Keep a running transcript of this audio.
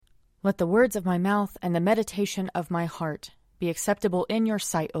Let the words of my mouth and the meditation of my heart be acceptable in your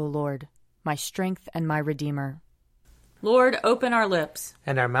sight, O Lord, my strength and my Redeemer. Lord, open our lips,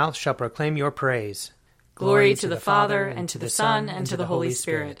 and our mouth shall proclaim your praise. Glory to the Father, and to the Son, and to the Holy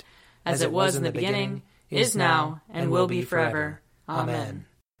Spirit, as it was in the beginning, is now, and will be forever. Amen.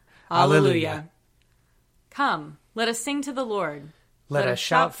 Alleluia. Come, let us sing to the Lord. Let us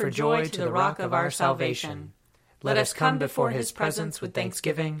shout for joy to the rock of our salvation. Let us come before his presence with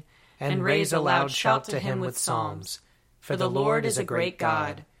thanksgiving, and raise a loud shout to him with psalms. For the Lord is a great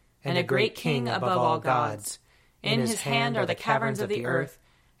God, and a great King above all gods. In his hand are the caverns of the earth,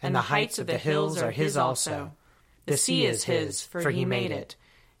 and the heights of the hills are his also. The sea is his, for he made it,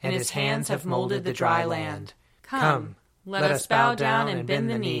 and his hands have molded the dry land. Come, let us bow down and bend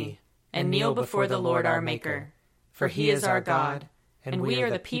the knee, and kneel before the Lord our Maker. For he is our God, and we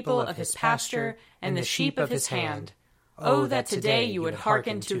are the people of his pasture and the sheep of his hand. Oh, that today you would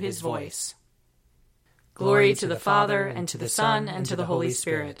hearken to his voice. Glory to the Father, and to the Son, and to the Holy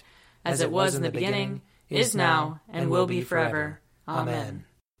Spirit, as it was in the beginning, is now, and will be forever. Amen.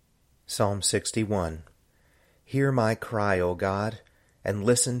 Psalm 61. Hear my cry, O God, and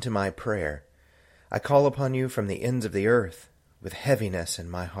listen to my prayer. I call upon you from the ends of the earth, with heaviness in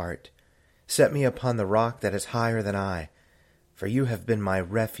my heart. Set me upon the rock that is higher than I, for you have been my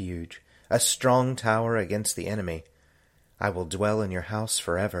refuge, a strong tower against the enemy. I will dwell in your house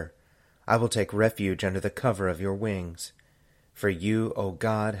forever. I will take refuge under the cover of your wings. For you, O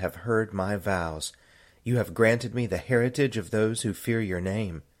God, have heard my vows. You have granted me the heritage of those who fear your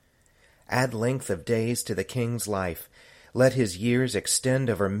name. Add length of days to the king's life. Let his years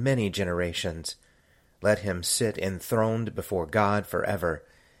extend over many generations. Let him sit enthroned before God forever.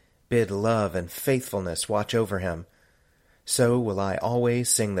 Bid love and faithfulness watch over him. So will I always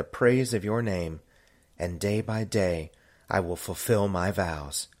sing the praise of your name, and day by day I will fulfill my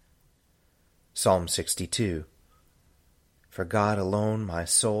vows. Psalm 62. For God alone my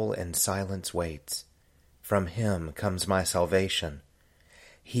soul in silence waits. From him comes my salvation.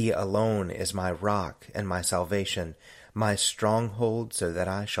 He alone is my rock and my salvation, my stronghold, so that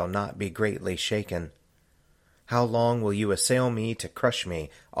I shall not be greatly shaken. How long will you assail me to crush me,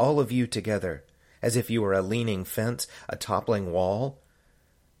 all of you together, as if you were a leaning fence, a toppling wall?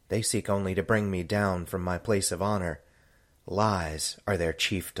 They seek only to bring me down from my place of honor. Lies are their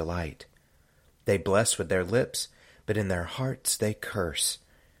chief delight. They bless with their lips, but in their hearts they curse.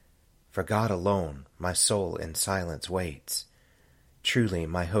 For God alone my soul in silence waits. Truly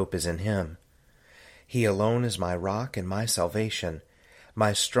my hope is in him. He alone is my rock and my salvation,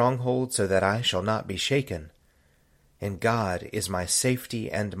 my stronghold, so that I shall not be shaken. And God is my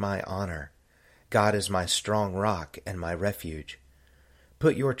safety and my honor. God is my strong rock and my refuge.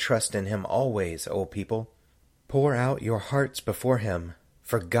 Put your trust in him always, O people. Pour out your hearts before him,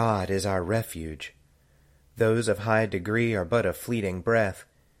 for God is our refuge. Those of high degree are but a fleeting breath.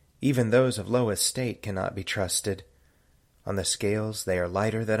 Even those of low estate cannot be trusted. On the scales they are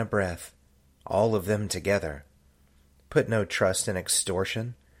lighter than a breath, all of them together. Put no trust in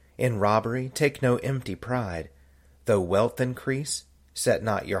extortion. In robbery take no empty pride. Though wealth increase, set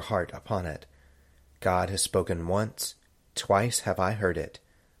not your heart upon it. God has spoken once, twice have I heard it.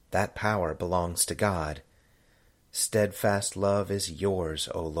 That power belongs to God. Steadfast love is yours,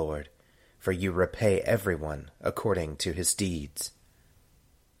 O Lord, for you repay everyone according to his deeds.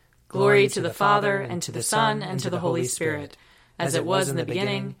 Glory to the Father, and to the Son, and to the Holy Spirit, as it was in the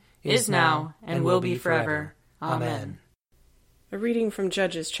beginning, is now, and will be forever. Amen. A reading from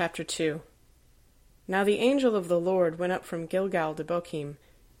Judges chapter 2. Now the angel of the Lord went up from Gilgal to Bochim,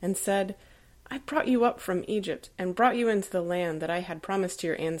 and said, I brought you up from Egypt, and brought you into the land that I had promised to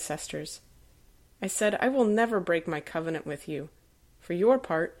your ancestors. I said, I will never break my covenant with you. For your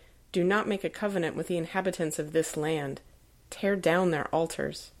part, do not make a covenant with the inhabitants of this land. Tear down their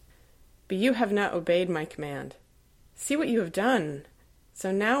altars. But you have not obeyed my command. See what you have done.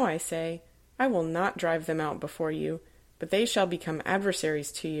 So now I say, I will not drive them out before you, but they shall become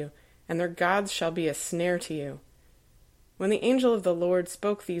adversaries to you, and their gods shall be a snare to you. When the angel of the Lord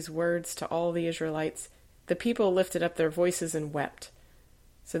spoke these words to all the Israelites, the people lifted up their voices and wept.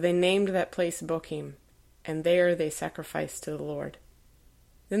 So they named that place Bochim, and there they sacrificed to the Lord.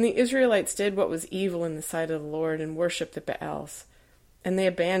 Then the Israelites did what was evil in the sight of the Lord and worshipped the Baals. And they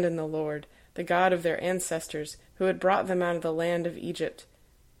abandoned the Lord, the God of their ancestors, who had brought them out of the land of Egypt.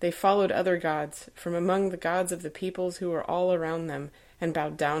 They followed other gods from among the gods of the peoples who were all around them, and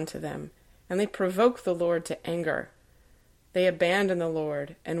bowed down to them. And they provoked the Lord to anger. They abandoned the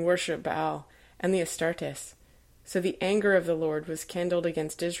Lord, and worshipped Baal and the Astartes. So the anger of the Lord was kindled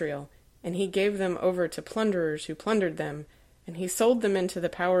against Israel, and he gave them over to plunderers who plundered them, and he sold them into the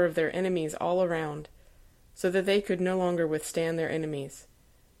power of their enemies all around, so that they could no longer withstand their enemies.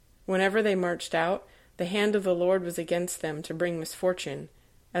 Whenever they marched out, the hand of the Lord was against them to bring misfortune,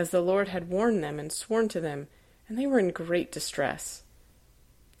 as the Lord had warned them and sworn to them, and they were in great distress.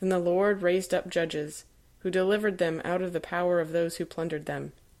 Then the Lord raised up judges, who delivered them out of the power of those who plundered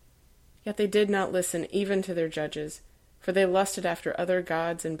them. Yet they did not listen even to their judges, for they lusted after other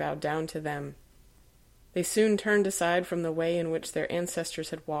gods and bowed down to them. They soon turned aside from the way in which their ancestors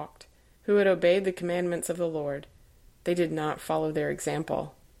had walked, who had obeyed the commandments of the Lord. They did not follow their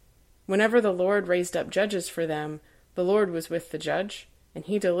example. Whenever the Lord raised up judges for them, the Lord was with the judge, and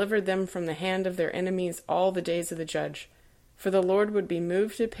he delivered them from the hand of their enemies all the days of the judge. For the Lord would be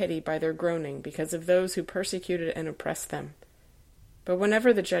moved to pity by their groaning because of those who persecuted and oppressed them. But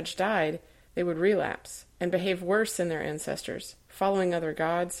whenever the judge died, they would relapse and behave worse than their ancestors, following other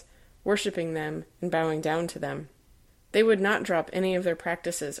gods, worshipping them, and bowing down to them. They would not drop any of their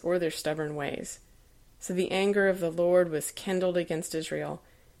practices or their stubborn ways. So the anger of the Lord was kindled against Israel,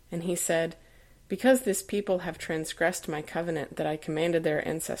 and he said, "Because this people have transgressed my covenant that I commanded their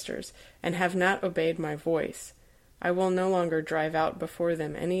ancestors, and have not obeyed my voice, I will no longer drive out before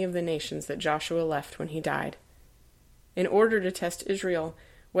them any of the nations that Joshua left when he died." In order to test Israel,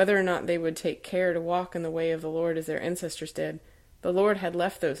 whether or not they would take care to walk in the way of the Lord as their ancestors did, the Lord had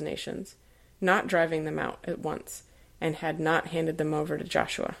left those nations, not driving them out at once, and had not handed them over to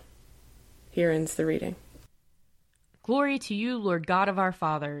Joshua. Here ends the reading. Glory to you, Lord God of our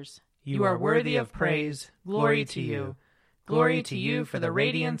fathers. You are worthy of praise. Glory to you. Glory to you for the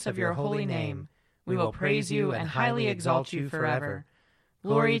radiance of your holy name. We will praise you and highly exalt you forever.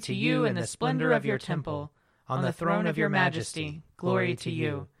 Glory to you in the splendor of your temple. On the throne of your majesty, glory to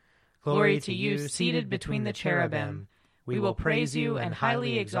you. Glory to you seated between the cherubim. We will praise you and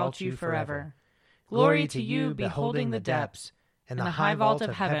highly exalt you forever. Glory to you beholding the depths, and the high vault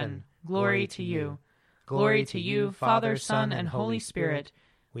of heaven, glory to you. Glory to you, Father, Son, and Holy Spirit.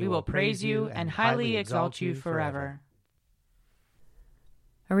 We will praise you and highly exalt you forever.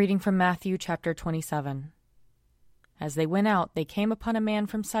 A reading from Matthew chapter 27. As they went out, they came upon a man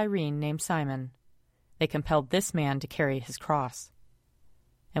from Cyrene named Simon. They compelled this man to carry his cross.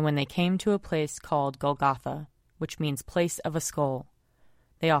 And when they came to a place called Golgotha, which means place of a skull,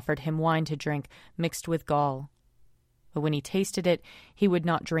 they offered him wine to drink mixed with gall. But when he tasted it, he would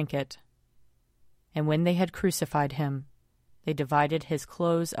not drink it. And when they had crucified him, they divided his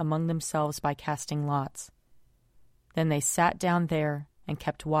clothes among themselves by casting lots. Then they sat down there and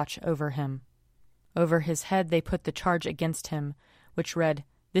kept watch over him. Over his head they put the charge against him, which read,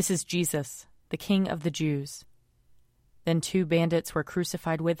 "This is Jesus, the King of the Jews." Then 2 bandits were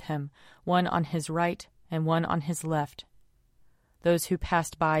crucified with him, one on his right and one on his left. Those who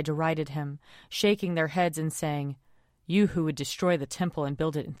passed by derided him, shaking their heads and saying, "You who would destroy the temple and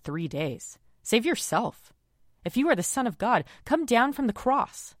build it in 3 days, save yourself. If you are the Son of God, come down from the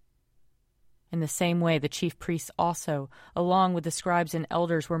cross." In the same way the chief priests also, along with the scribes and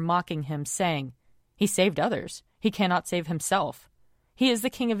elders, were mocking him, saying, "He saved others. He cannot save himself. He is the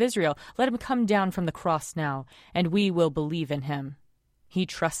King of Israel. Let him come down from the cross now, and we will believe in him. He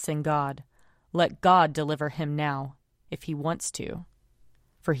trusts in God. Let God deliver him now, if he wants to.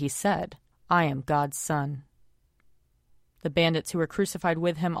 For he said, 'I am God's son.'" The bandits who were crucified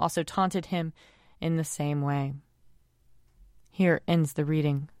with him also taunted him in the same way. Here ends the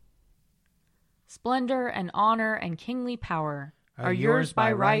reading. Splendor and honor and kingly power are yours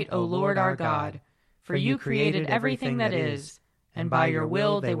by right, O Lord our God, for you created everything that is, and by your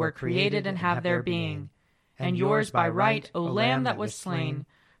will they were created and have their being. And yours by right, O Lamb that was slain,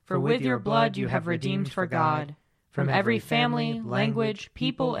 for with your blood you have redeemed for God, from every family, language,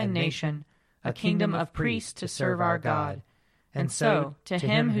 people, and nation, a kingdom of priests to serve our God. And so, to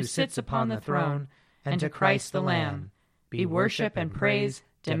him who sits upon the throne, and to Christ the Lamb, be worship and praise,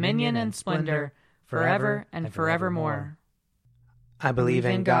 dominion and splendor, forever and forevermore. I believe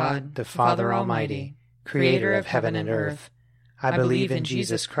in God, the Father Almighty, creator of heaven and earth. I believe in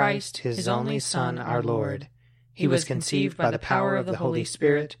Jesus Christ, his only Son, our Lord. He was conceived by the power of the Holy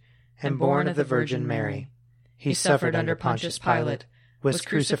Spirit and born of the Virgin Mary. He suffered under Pontius Pilate, was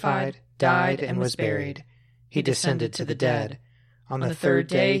crucified, died, and was buried. He descended to the dead. On the 3rd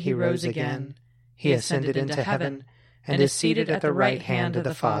day he rose again. He ascended into heaven and is seated at the right hand of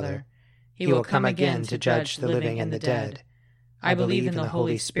the Father. He will come again to judge the living and the dead. I believe in the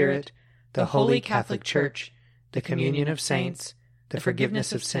Holy Spirit, the Holy Catholic Church, the communion of saints, the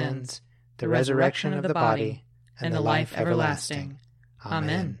forgiveness of sins, the resurrection of the body, and the life everlasting.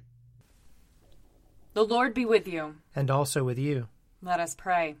 Amen. The Lord be with you. And also with you. Let us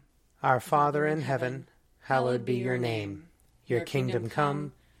pray. Our Father in heaven, hallowed be your name. Your kingdom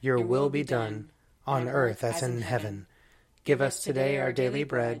come, your will be done, on earth as in heaven. Give us today our daily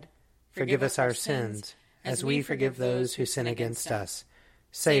bread. Forgive us our sins, as we forgive those who sin against us.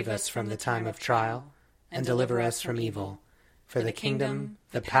 Save us from the time of trial, and deliver us from evil. For the kingdom,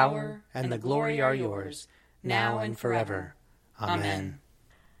 the power, and the glory are yours, now and forever. Amen.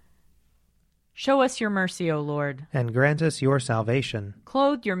 Show us your mercy, O Lord. And grant us your salvation.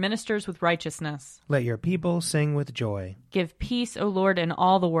 Clothe your ministers with righteousness. Let your people sing with joy. Give peace, O Lord, in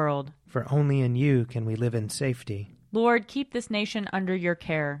all the world. For only in you can we live in safety. Lord, keep this nation under your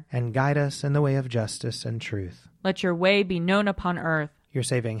care. And guide us in the way of justice and truth. Let your way be known upon earth. Your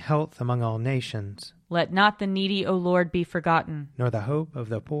saving health among all nations. Let not the needy, O Lord, be forgotten. Nor the hope of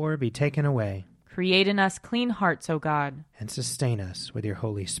the poor be taken away. Create in us clean hearts, O God. And sustain us with your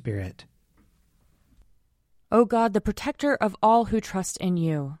Holy Spirit. O God, the protector of all who trust in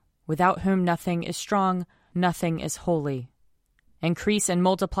you, without whom nothing is strong, nothing is holy. Increase and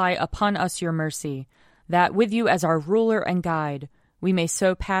multiply upon us your mercy, that with you as our ruler and guide, we may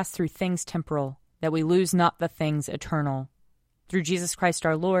so pass through things temporal, that we lose not the things eternal. Through Jesus Christ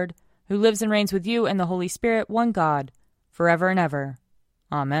our Lord, who lives and reigns with you and the Holy Spirit, one God, forever and ever.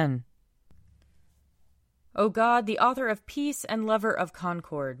 Amen. O God, the author of peace and lover of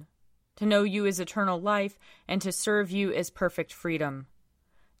concord, to know you is eternal life, and to serve you is perfect freedom.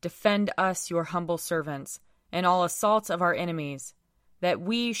 Defend us, your humble servants, in all assaults of our enemies, that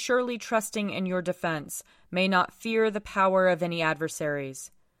we, surely trusting in your defense, may not fear the power of any adversaries.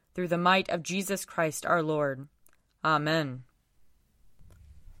 Through the might of Jesus Christ our Lord. Amen.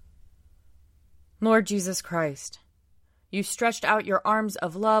 Lord Jesus Christ, you stretched out your arms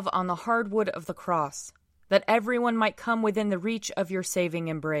of love on the hard wood of the cross, that everyone might come within the reach of your saving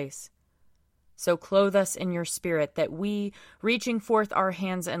embrace. So clothe us in your Spirit, that we, reaching forth our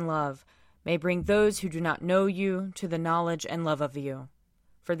hands in love, may bring those who do not know you to the knowledge and love of you.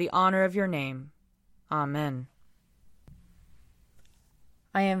 For the honor of your name. Amen.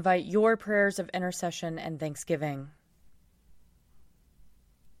 I invite your prayers of intercession and thanksgiving.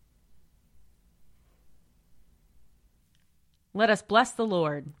 Let us bless the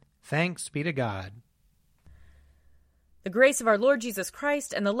Lord. Thanks be to God. The grace of our Lord Jesus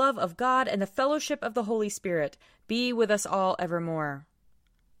Christ, and the love of God, and the fellowship of the Holy Spirit be with us all evermore.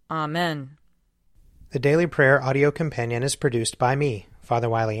 Amen. The Daily Prayer audio companion is produced by me,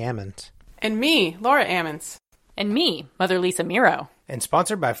 Father Wiley Ammons. And me, Laura Ammons. And me, Mother Lisa Miro. And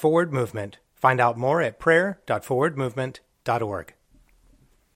sponsored by Forward Movement. Find out more at prayer.forwardmovement.org.